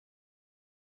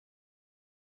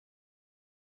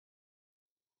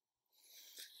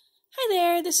Hi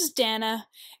there, this is Dana.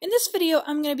 In this video,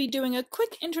 I'm going to be doing a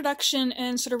quick introduction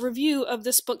and sort of review of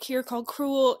this book here called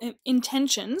Crewel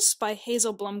Intentions by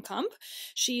Hazel Blomkamp.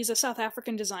 She's a South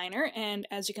African designer, and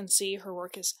as you can see, her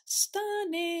work is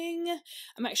stunning.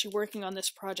 I'm actually working on this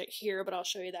project here, but I'll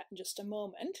show you that in just a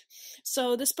moment.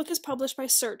 So this book is published by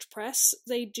Search Press.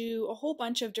 They do a whole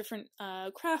bunch of different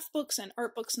craft books and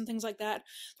art books and things like that.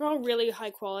 They're all really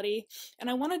high quality, and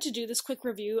I wanted to do this quick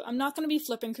review. I'm not going to be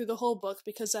flipping through the whole book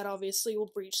because that obviously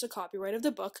will breach the copyright of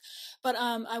the book, but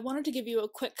I wanted to give you a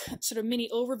quick sort of mini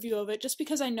overview of it just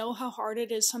because I know how hard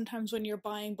it is sometimes when you're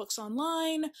buying books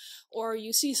online or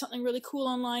you see something really cool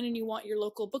online and you want your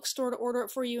local bookstore to order it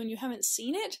for you and you haven't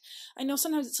seen it. I know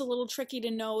sometimes it's a little tricky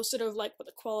to know sort of like what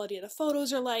the quality of the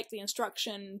photos are like, the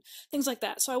instruction, things like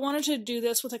that. So I wanted to do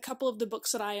this with a couple of the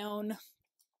books that I own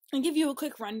and give you a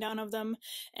quick rundown of them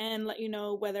and let you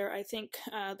know whether I think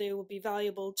they will be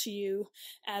valuable to you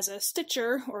as a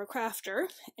stitcher or a crafter.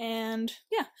 And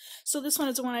yeah, so this one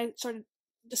is the one I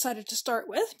decided to start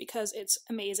with because it's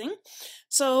amazing.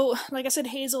 So like I said,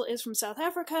 Hazel is from South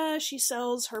Africa. She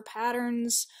sells her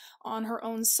patterns on her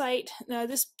own site. Now,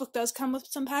 this book does come with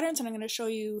some patterns and I'm going to show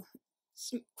you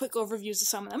some quick overviews of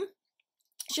some of them.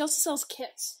 She also sells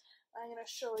kits. I'm going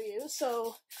to show you.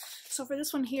 So for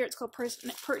this one here, it's called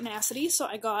Pertinacity. So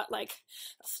I got like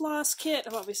a floss kit.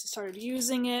 I've obviously started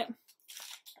using it.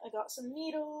 I got some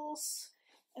needles.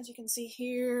 As you can see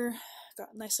here,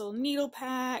 got a nice little needle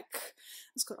pack.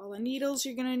 It's got all the needles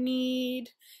you're going to need.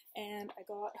 And I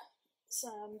got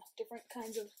some different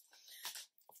kinds of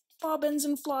bobbins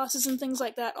and flosses and things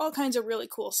like that. All kinds of really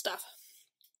cool stuff.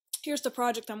 Here's the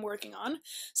project I'm working on.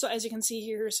 So as you can see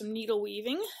here, here's some needle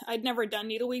weaving. I'd never done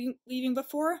needle weaving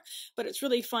before, but it's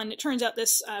really fun. It turns out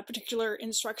this particular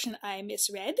instruction I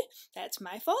misread. That's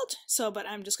my fault. But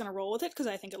I'm just going to roll with it because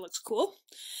I think it looks cool.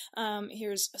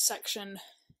 Here's a section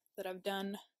that I've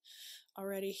done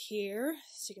already here.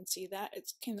 So you can see that.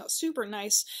 It came out super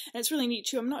nice. And it's really neat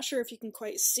too. I'm not sure if you can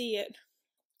quite see it,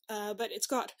 but it's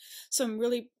got some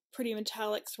really pretty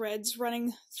metallic threads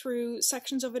running through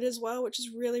sections of it as well, which is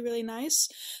really, really nice.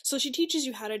 So she teaches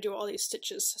you how to do all these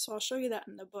stitches. So I'll show you that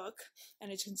in the book.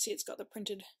 And as you can see, it's got the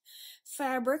printed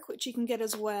fabric, which you can get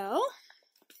as well.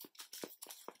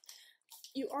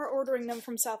 You are ordering them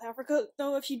from South Africa,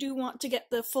 though, if you do want to get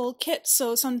the full kit.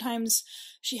 So sometimes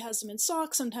she has them in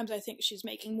stock. Sometimes I think she's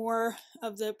making more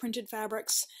of the printed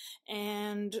fabrics.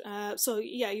 And so,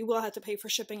 yeah, you will have to pay for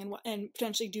shipping and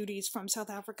potentially duties from South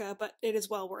Africa, but it is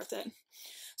well worth it.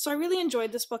 So I really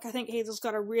enjoyed this book. I think Hazel's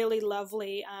got a really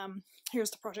lovely,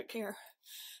 here's the project here.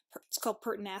 It's called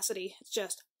Pertinacity. It's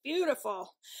just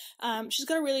beautiful. She's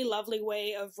got a really lovely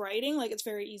way of writing. Like, it's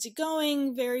very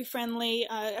easygoing, very friendly,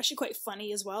 actually quite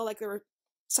funny as well. Like, there were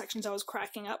sections I was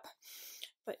cracking up,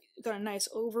 but got a nice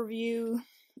overview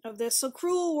of this. So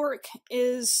crewel work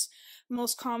is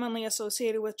most commonly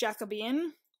associated with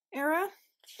Jacobean era.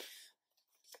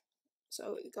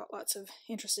 So we've got lots of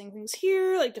interesting things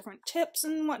here, like different tips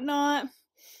and whatnot.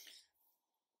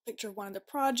 Picture of one of the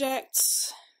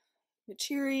projects,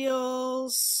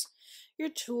 materials, your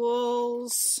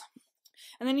tools,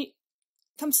 and then it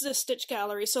comes to the stitch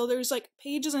gallery. So there's like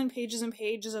pages and pages and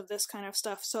pages of this kind of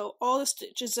stuff. So all the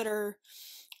stitches that are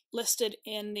listed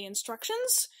in the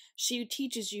instructions, she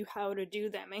teaches you how to do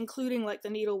them, including like the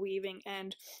needle weaving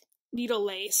and needle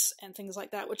lace and things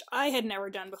like that, which I had never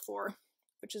done before,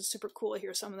 which is super cool.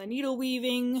 Here's some of the needle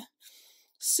weaving.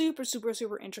 Super, super,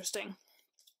 super interesting.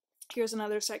 Here's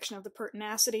another section of the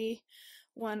Pertinacity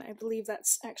one. I believe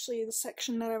that's actually the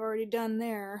section that I've already done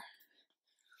there.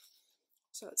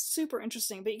 So it's super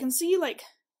interesting. But you can see like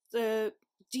the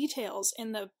details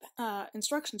in the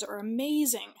instructions are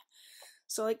amazing.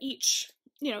 So like each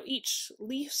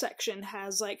leaf section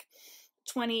has like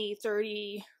 20,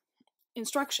 30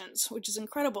 instructions, which is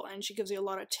incredible. And she gives you a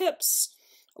lot of tips,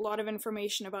 a lot of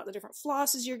information about the different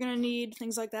flosses you're going to need,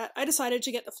 things like that. I decided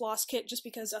to get the floss kit just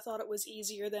because I thought it was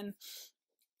easier than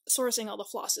sourcing all the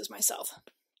flosses myself.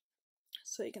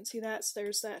 So you can see that. So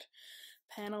there's that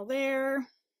panel there.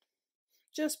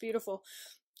 Just beautiful.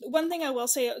 One thing I will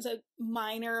say is a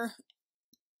minor,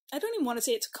 I don't even want to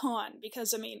say it's a con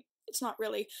because I mean, it's not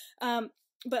really,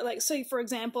 but like, say for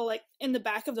example, like in the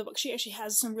back of the book, she actually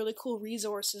has some really cool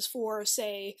resources for,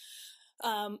 say,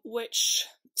 which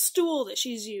stool that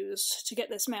she's used to get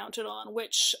this mounted on,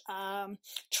 which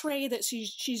tray that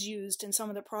she's used in some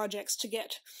of the projects to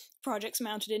get projects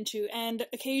mounted into, and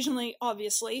occasionally,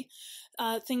 obviously,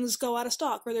 things go out of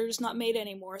stock or they're just not made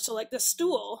anymore. So like the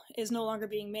stool is no longer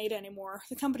being made anymore.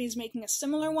 The company's making a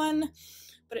similar one,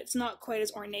 but it's not quite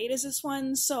as ornate as this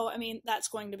one. So I mean, that's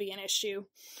going to be an issue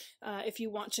if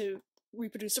you want to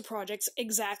reproduce the projects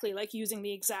exactly, like using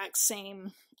the exact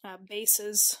same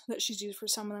bases that she's used for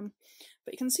some of them.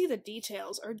 But you can see the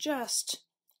details are just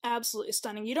absolutely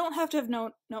stunning. You don't have to have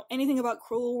know anything about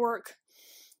crewel work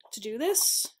to do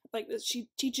this. Like, she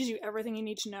teaches you everything you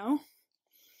need to know.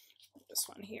 This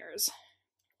one here is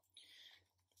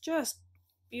just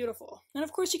beautiful. And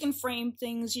of course you can frame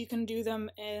things, you can do them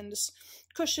in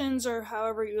cushions or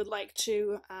however you would like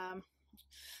to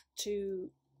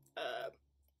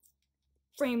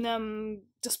frame them,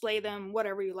 display them,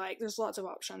 whatever you like. There's lots of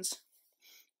options.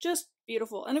 Just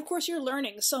beautiful. And of course you're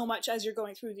learning so much as you're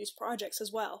going through these projects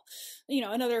as well. You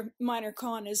know, another minor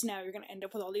con is now you're going to end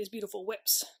up with all these beautiful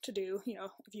whips to do, you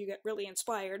know, if you get really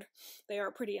inspired. They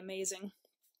are pretty amazing.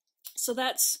 So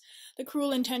that's the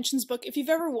Crewel Intentions book. If you've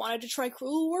ever wanted to try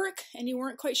crewel work and you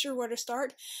weren't quite sure where to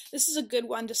start, this is a good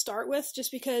one to start with,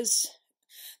 just because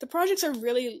the projects are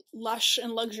really lush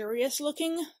and luxurious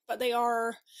looking, but they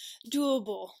are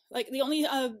doable. Like, the only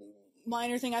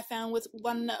minor thing I found with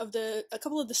a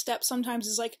couple of the steps sometimes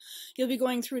is, like, you'll be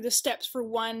going through the steps for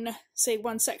one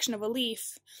section of a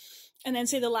leaf, and then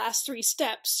say the last 3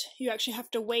 steps, you actually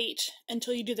have to wait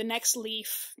until you do the next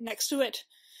leaf next to it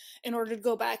in order to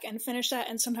go back and finish that,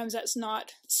 and sometimes that's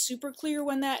not super clear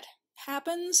when that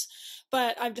happens,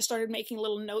 but I've just started making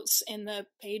little notes in the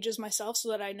pages myself so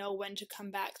that I know when to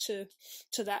come back to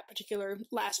that particular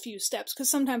last few steps, because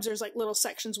sometimes there's like little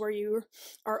sections where you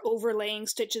are overlaying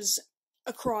stitches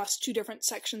across 2 different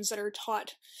sections that are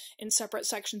taught in separate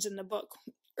sections in the book,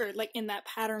 or like in that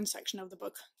pattern section of the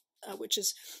book. Which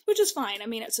is fine. I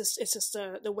mean, it's just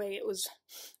the way it was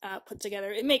put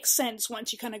together. It makes sense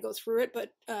once you kind of go through it,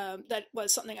 but that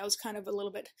was something I was kind of a little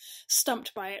bit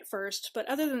stumped by at first. But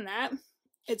other than that,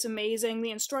 it's amazing. The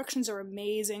instructions are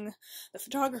amazing. The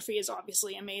photography is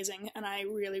obviously amazing, and I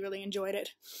really, really enjoyed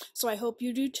it. So I hope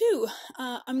you do too.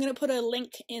 I'm going to put a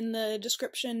link in the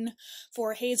description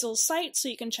for Hazel's site so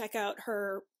you can check out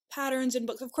her patterns and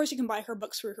books. Of course, you can buy her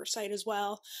books through her site as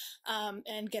well,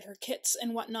 and get her kits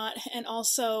and whatnot. And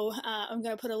also, I'm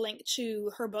going to put a link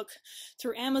to her book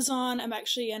through Amazon. I'm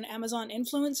actually an Amazon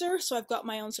influencer, so I've got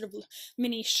my own sort of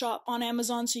mini shop on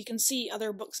Amazon, so you can see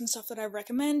other books and stuff that I've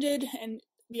recommended, and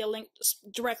be a link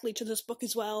directly to this book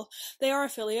as well. They are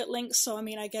affiliate links, so I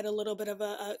mean, I get a little bit of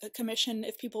a commission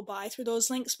if people buy through those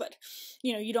links, but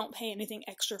you know, you don't pay anything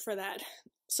extra for that.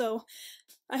 So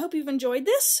I hope you've enjoyed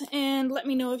this, and let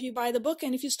me know if you buy the book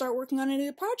and if you start working on any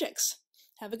of the projects.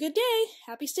 Have a good day.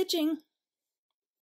 Happy stitching.